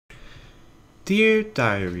Dear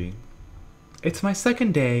Diary, it's my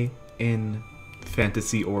second day in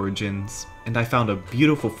Fantasy Origins, and I found a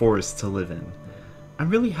beautiful forest to live in. I'm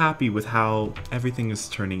really happy with how everything is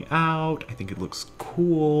turning out. I think it looks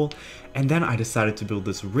cool. And then I decided to build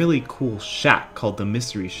this really cool shack called the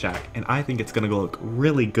Mystery Shack, and I think it's gonna look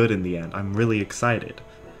really good in the end. I'm really excited.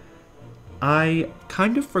 I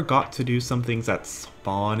kind of forgot to do some things that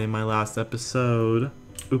spawn in my last episode.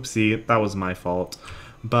 Oopsie, that was my fault.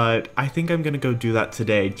 But I think I'm gonna go do that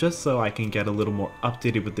today just so I can get a little more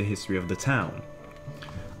updated with the history of the town.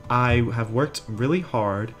 I have worked really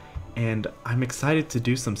hard and I'm excited to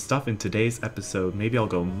do some stuff in today's episode. Maybe I'll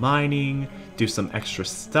go mining, do some extra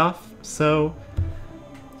stuff. So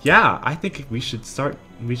yeah, I think we should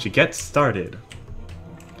get started.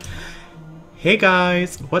 Hey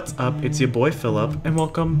guys, what's up? It's your boy Philub and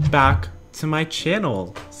welcome back to my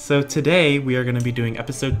channel. So today we are going to be doing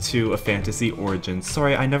episode 2 of Fantasy Origins.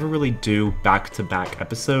 Sorry, I never really do back-to-back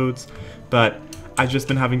episodes, but I've just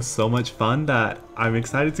been having so much fun that I'm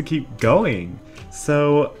excited to keep going.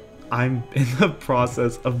 So I'm in the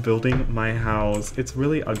process of building my house. It's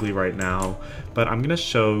really ugly right now, but I'm going to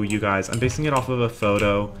show you guys. I'm basing it off of a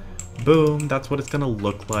photo. Boom, that's what it's going to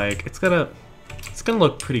look like. It's gonna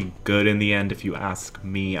look pretty good in the end if you ask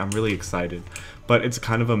me. I'm really excited, but it's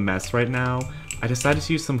kind of a mess right now. I decided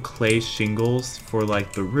to use some clay shingles for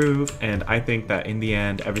like the roof, and I think that in the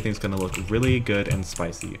end everything's gonna look really good and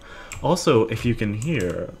spicy. Also, if you can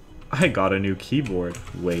hear, I got a new keyboard.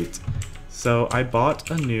 Wait. So I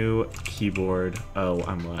bought a new keyboard. Oh,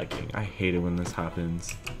 I'm lagging. I hate it when this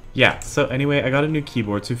happens. Yeah, so anyway, I got a new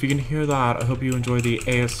keyboard, so if you can hear that, I hope you enjoy the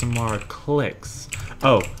ASMR clicks.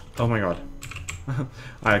 Oh my god.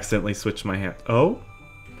 I accidentally switched my hand. Oh?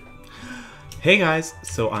 Hey guys,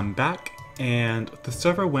 so I'm back and the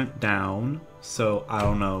server went down, so I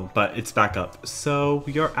don't know, but it's back up. So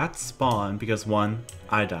we are at spawn because 1,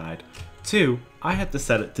 I died. 2, I had to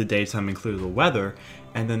set it to daytime and clear the weather.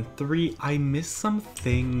 And then 3, I missed some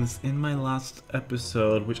things in my last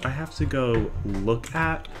episode, which I have to go look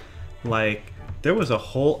at. Like, there was a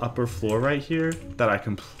whole upper floor right here that I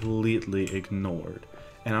completely ignored.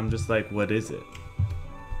 And I'm just like, what is it?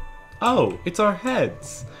 Oh, it's our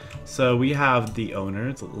heads. So we have the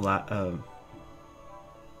owners,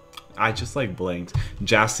 I just like blanked,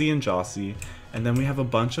 Jassy and Jossie, and then we have a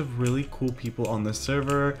bunch of really cool people on the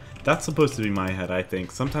server. That's supposed to be my head, I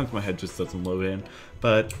think. Sometimes my head just doesn't load in,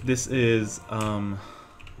 but this is, I'm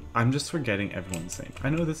just forgetting everyone's name. I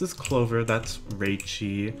know this is Clover, that's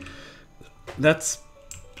Raichi,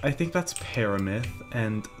 I think that's Paramith,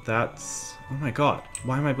 and that's, oh my god,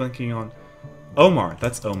 why am I blanking on Omar?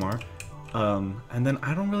 That's Omar. And then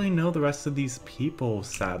I don't really know the rest of these people,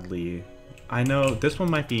 sadly. I know this one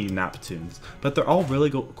might be Naptunes, but they're all really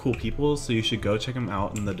cool people, so you should go check them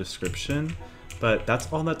out in the description. But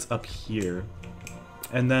that's all that's up here.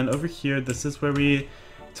 And then over here, this is where we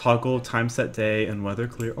toggle time set day and weather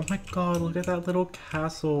clear. Oh my god, look at that little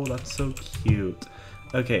castle. That's so cute.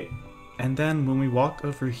 Okay, and then when we walk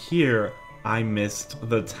over here, I missed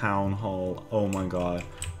the town hall. Oh my god.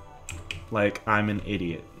 Like, I'm an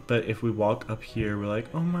idiot. But if we walk up here, we're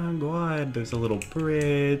like, oh my god, there's a little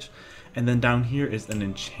bridge. And then down here is an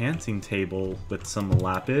enchanting table with some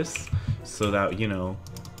lapis, so that, you know,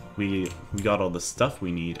 we got all the stuff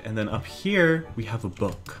we need. And then up here, we have a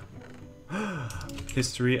book.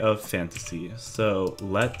 History of Fantasy. So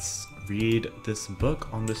let's read this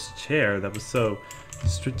book on this chair that was so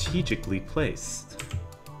strategically placed.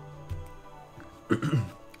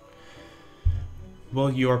 Well,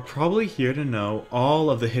 you are probably here to know all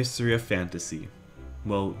of the history of fantasy.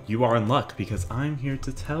 Well, you are in luck because I'm here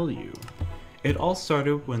to tell you. It all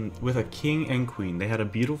started with a king and queen. They had a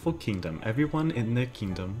beautiful kingdom. Everyone in the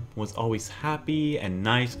kingdom was always happy and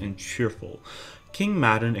nice and cheerful. King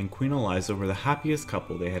Madden and Queen Eliza were the happiest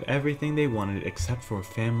couple. They had everything they wanted except for a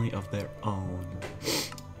family of their own.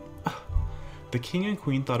 The king and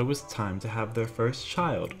queen thought it was time to have their first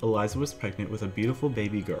child. Eliza was pregnant with a beautiful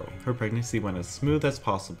baby girl. Her pregnancy went as smooth as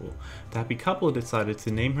possible. The happy couple decided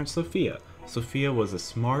to name her Sophia. Sophia was as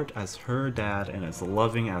smart as her dad and as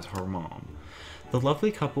loving as her mom. The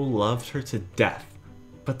lovely couple loved her to death,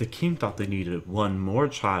 but the king thought they needed one more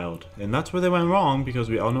child, and that's where they went wrong because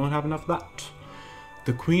we all know what happened after that.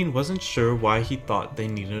 The queen wasn't sure why he thought they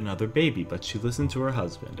needed another baby, but she listened to her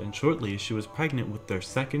husband, and shortly she was pregnant with their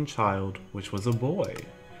second child, which was a boy.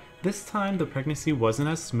 This time, the pregnancy wasn't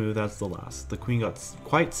as smooth as the last. The queen got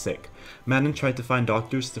quite sick. Madden tried to find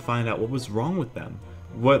doctors to find out what was wrong with them,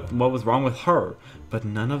 what was wrong with her, but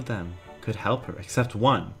none of them could help her, except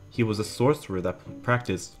one. He was a sorcerer that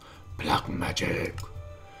practiced black magic.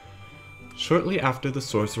 Shortly after the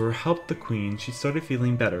sorcerer helped the queen, she started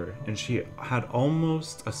feeling better, and she had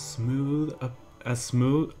almost a smooth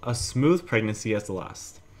pregnancy as the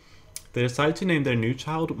last. They decided to name their new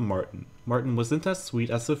child Martin. Martin wasn't as sweet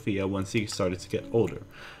as Sophia once he started to get older.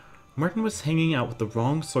 Martin was hanging out with the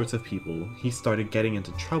wrong sorts of people. He started getting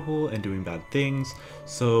into trouble and doing bad things,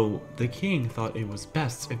 so the king thought it was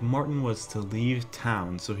best if Martin was to leave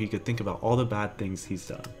town so he could think about all the bad things he's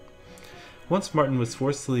done. Once Martin was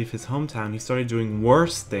forced to leave his hometown, he started doing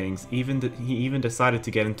worse things. He even decided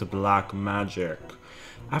to get into black magic.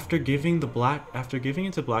 After giving into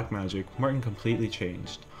black magic, Martin completely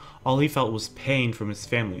changed. All he felt was pain from his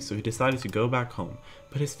family, so he decided to go back home,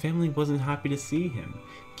 but his family wasn't happy to see him.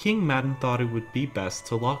 King Madden thought it would be best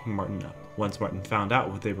to lock Martin up. Once Martin found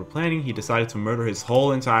out what they were planning, he decided to murder his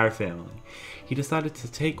whole entire family. He decided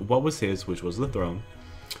to take what was his, which was the throne.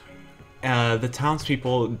 The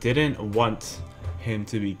townspeople didn't want him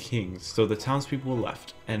to be king, so the townspeople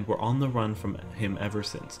left and were on the run from him ever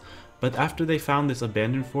since. But after they found this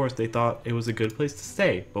abandoned forest, they thought it was a good place to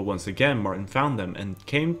stay. But once again, Martin found them and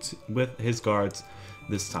came with his guards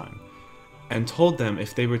this time, and told them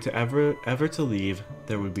if they were to ever to leave,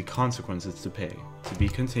 there would be consequences to pay. To be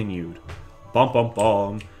continued. Bum bum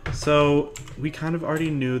bum. So we kind of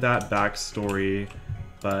already knew that backstory,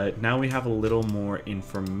 but now we have a little more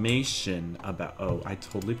information about. Oh, I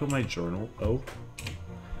totally put my journal. Oh,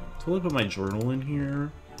 totally put my journal in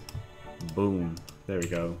here. Boom. There we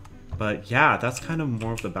go. But yeah, that's kind of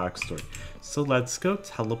more of the backstory. So let's go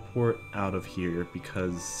teleport out of here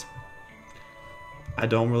because I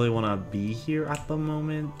don't really want to be here at the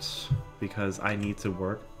moment because I need to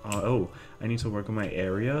work. I need to work on my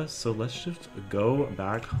area. So let's just go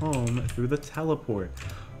back home through the teleport.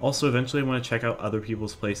 Also, eventually I want to check out other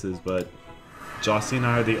people's places, but Jossie and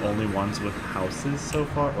I are the only ones with houses so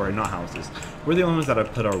far. Or not houses. We're the only ones that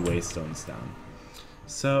have put our waystones down.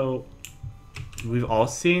 So we've all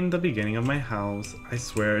seen the beginning of my house. I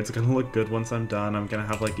swear it's gonna look good once I'm done. I'm gonna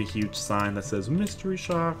have like a huge sign that says Mystery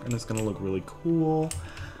Shock, and it's gonna look really cool.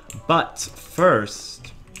 But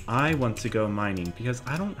first, I want to go mining because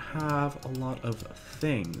I don't have a lot of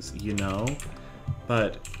things, you know?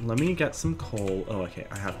 But let me get some coal. Oh, okay,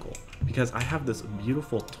 I have coal. Because I have this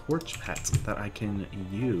beautiful torch pet that I can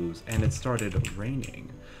use, and it started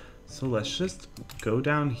raining. So let's just go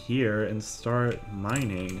down here and start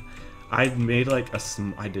mining. I made like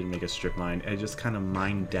I did make a strip mine. I just kind of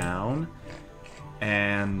mined down,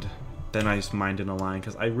 and then I just mined in a line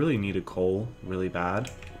because I really needed coal really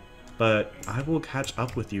bad. But I will catch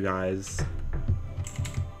up with you guys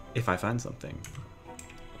if I find something.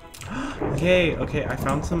 Yay! Okay, I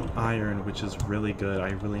found some iron, which is really good.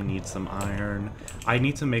 I really need some iron. I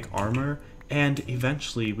need to make armor, and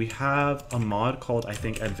eventually we have a mod called, I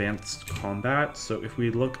think, Advanced Combat. So if we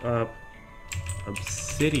look up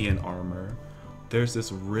obsidian armor, there's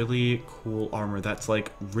this really cool armor that's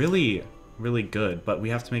like really good, but we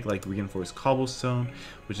have to make like reinforced cobblestone,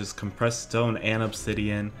 which is compressed stone and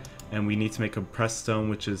obsidian, and we need to make compressed stone,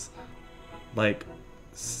 which is like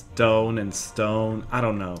stone and stone. I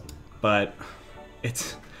don't know, but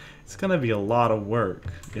it's gonna be a lot of work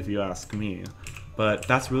if you ask me, but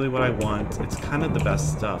that's really what I want. It's kind of the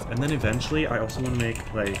best stuff. And then eventually I also want to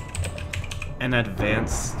make like an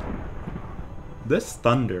advanced this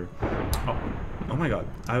thunder. Oh my god.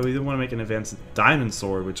 I either want to make an advanced diamond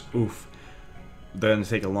sword, which, oof, they're going to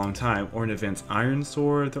take a long time, or an advanced iron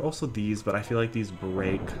sword. There are also these, but I feel like these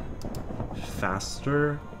break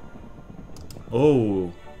faster.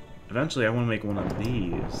 Oh, eventually I want to make one of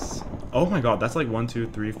these. Oh my god, that's like 1, 2,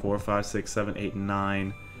 3, 4, 5, 6, 7, 8,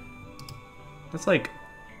 9. That's like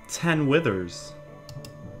 10 withers.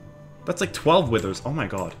 That's like 12 withers. Oh my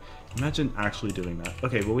god. Imagine actually doing that.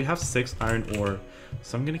 Okay, well we have 6 iron ore,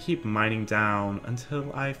 so I'm gonna keep mining down until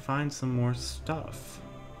I find some more stuff.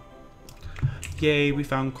 Yay, we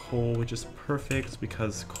found coal, which is perfect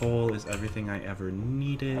because coal is everything I ever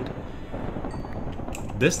needed.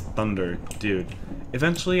 This thunder, dude.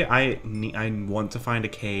 Eventually I want to find a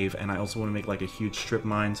cave, and I also want to make like a huge strip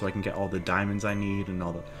mine so I can get all the diamonds I need and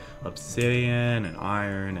all the obsidian and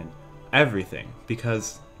iron and everything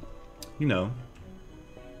because, you know,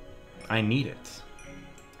 I need it.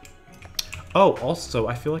 Oh, also,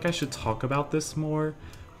 I feel like I should talk about this more.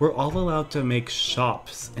 We're all allowed to make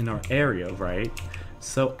shops in our area, right?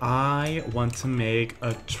 So I want to make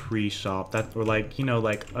a tree shop that, or like, you know,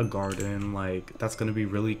 like a garden, like that's gonna be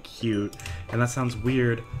really cute. And that sounds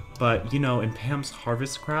weird, but you know, in Pam's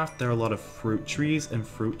Harvest Craft, there are a lot of fruit trees, and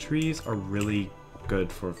fruit trees are really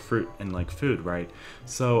good for fruit and like food, right?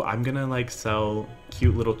 So I'm gonna like sell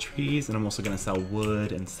cute little trees, and I'm also gonna sell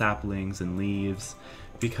wood and saplings and leaves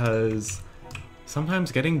because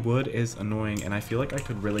sometimes getting wood is annoying, and I feel like I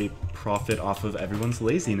could really profit off of everyone's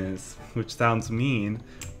laziness, which sounds mean,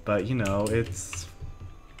 but you know, it's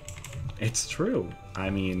true. I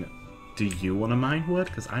mean, do you want to mine wood?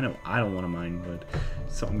 Because I know I don't want to mine wood.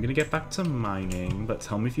 So I'm gonna get back to mining, but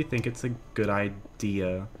tell me if you think it's a good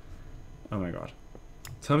idea. Oh my god.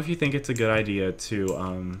 Tell me if you think it's a good idea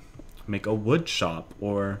to make a wood shop,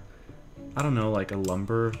 or I don't know, like a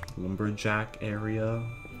lumberjack area,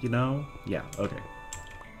 you know? Yeah, okay.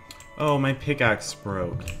 Oh, my pickaxe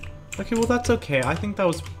broke. Okay, well that's okay. I think that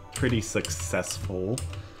was pretty successful.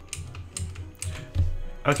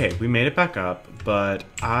 Okay, we made it back up, but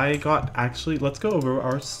I got, actually, let's go over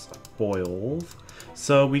our spoils.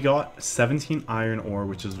 So we got 17 iron ore,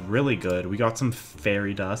 which is really good. We got some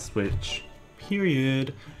fairy dust, which,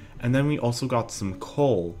 period. And then we also got some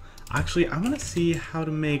coal. Actually, I want to see how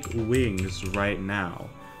to make wings right now.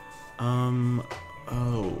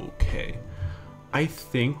 Okay. I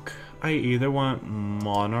think I either want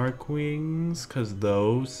monarch wings, because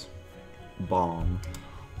those bomb.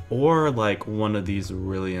 Or like one of these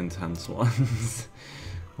really intense ones.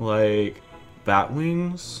 Like bat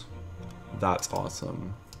wings. That's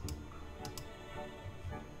awesome.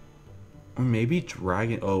 Or maybe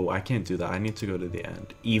dragon. Oh, I can't do that. I need to go to the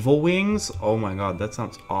end. Evil wings? Oh my god, that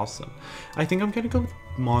sounds awesome. I think I'm gonna go with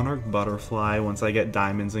monarch butterfly once I get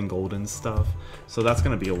diamonds and gold and stuff. So that's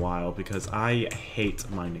gonna be a while because I hate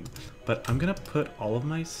mining. But I'm gonna put all of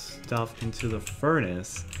my stuff into the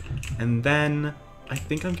furnace, and then I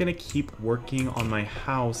think I'm gonna keep working on my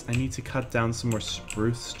house. I need to cut down some more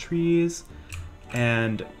spruce trees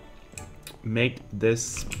and make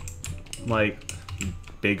this like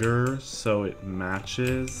bigger so it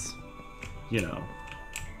matches, you know,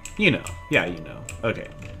 yeah, you know. Okay,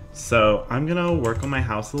 so I'm gonna work on my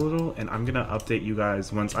house a little, and I'm gonna update you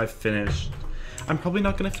guys once I've finished. I'm probably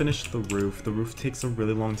not gonna finish the roof. The roof takes a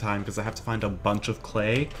really long time because I have to find a bunch of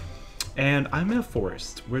clay. And I'm in a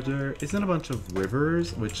forest where there isn't a bunch of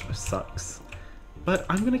rivers, which sucks. But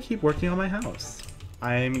I'm gonna keep working on my house.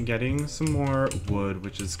 I'm getting some more wood,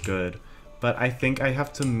 which is good. But I think I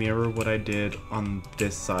have to mirror what I did on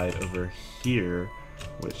this side over here,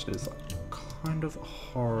 which is kind of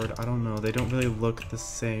hard. I don't know, they don't really look the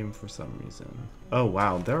same for some reason. Oh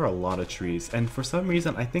wow, there are a lot of trees. And for some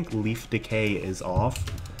reason, I think leaf decay is off,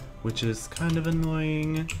 which is kind of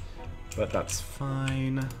annoying, but that's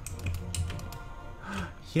fine.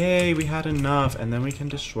 Yay, we had enough, and then we can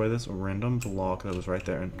destroy this random block that was right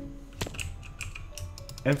there.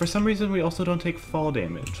 And for some reason, we also don't take fall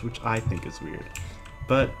damage, which I think is weird.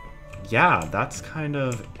 But yeah, that's kind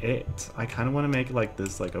of it. I kind of want to make like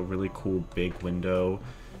this, like a really cool big window,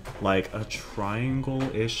 like a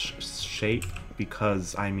triangle-ish shape,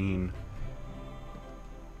 because I mean,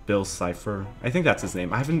 Bill Cipher. I think that's his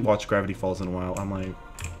name. I haven't watched Gravity Falls in a while. I'm like,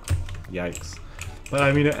 yikes. But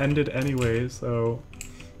I mean, it ended anyway, so...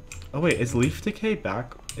 Oh wait, is leaf decay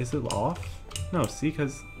back? Is it off? No, see,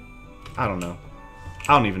 because... I don't know.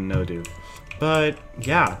 I don't even know, dude. But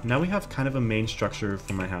yeah, now we have kind of a main structure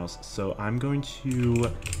for my house. So I'm going to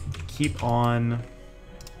keep on...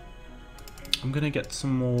 I'm gonna get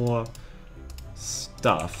some more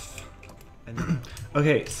stuff.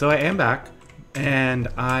 Okay, so I am back. And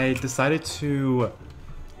I decided to...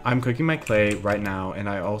 I'm cooking my clay right now, and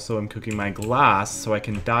I also am cooking my glass so I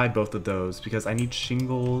can dye both of those because I need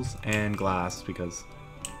shingles and glass because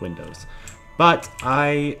windows. But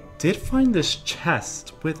I did find this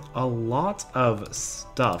chest with a lot of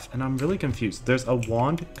stuff, and I'm really confused. There's a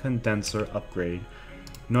wand condenser upgrade.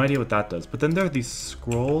 No idea what that does. But then there are these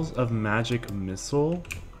scrolls of magic missile.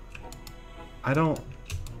 I don't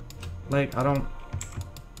know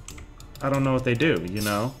what they do, you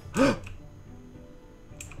know?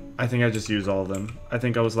 I think I just used all of them. I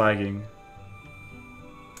think I was lagging.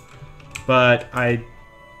 But I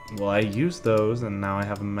used those, and now I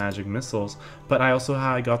have magic missiles. But I also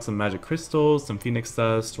got some magic crystals, some phoenix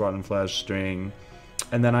dust, rotten flesh, string.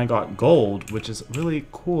 And then I got gold, which is really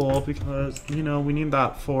cool because, you know, we need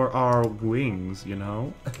that for our wings, you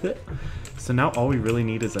know? So now all we really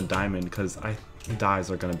need is a diamond because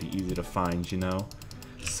dyes are going to be easy to find, you know?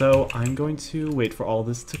 So I'm going to wait for all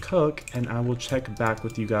this to cook, and I will check back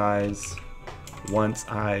with you guys once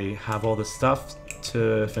I have all the stuff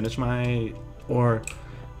to finish or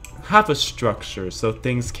have a structure so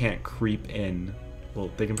things can't creep in.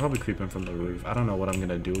 Well, they can probably creep in from the roof. I don't know what I'm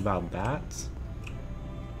gonna do about that.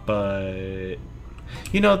 But,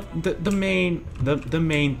 you know, the main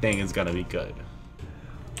thing is gonna be good.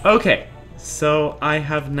 Okay. So I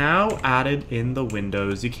have now added in the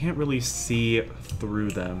windows. You can't really see through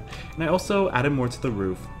them. And I also added more to the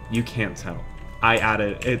roof. You can't tell. I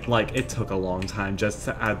added it, like, it took a long time just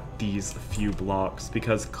to add these few blocks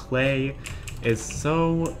because clay is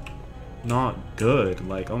so not good.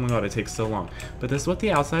 Like, oh my god, it takes so long. But this is what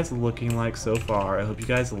the outside's looking like so far. I hope you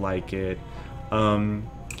guys like it. I'm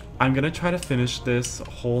gonna try to finish this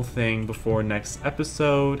whole thing before next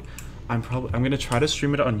episode. I'm gonna try to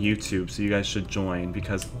stream it on YouTube, so you guys should join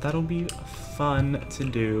because that'll be fun to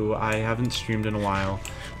do. I haven't streamed in a while,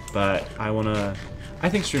 but I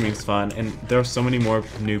think streaming's fun, and there are so many more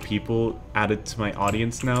new people added to my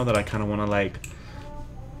audience now that I kind of want to like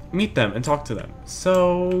meet them and talk to them.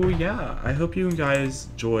 So yeah, I hope you guys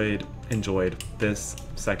enjoyed this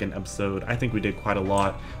second episode. I think we did quite a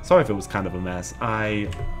lot. Sorry if it was kind of a mess. I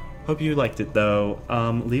hope you liked it though.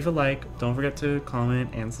 Leave a like, don't forget to comment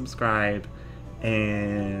and subscribe.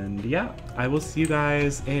 And yeah, I will see you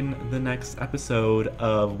guys in the next episode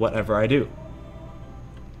of whatever I do.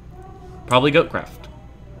 Probably Goatcraft.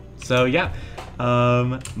 So yeah,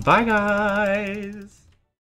 bye guys!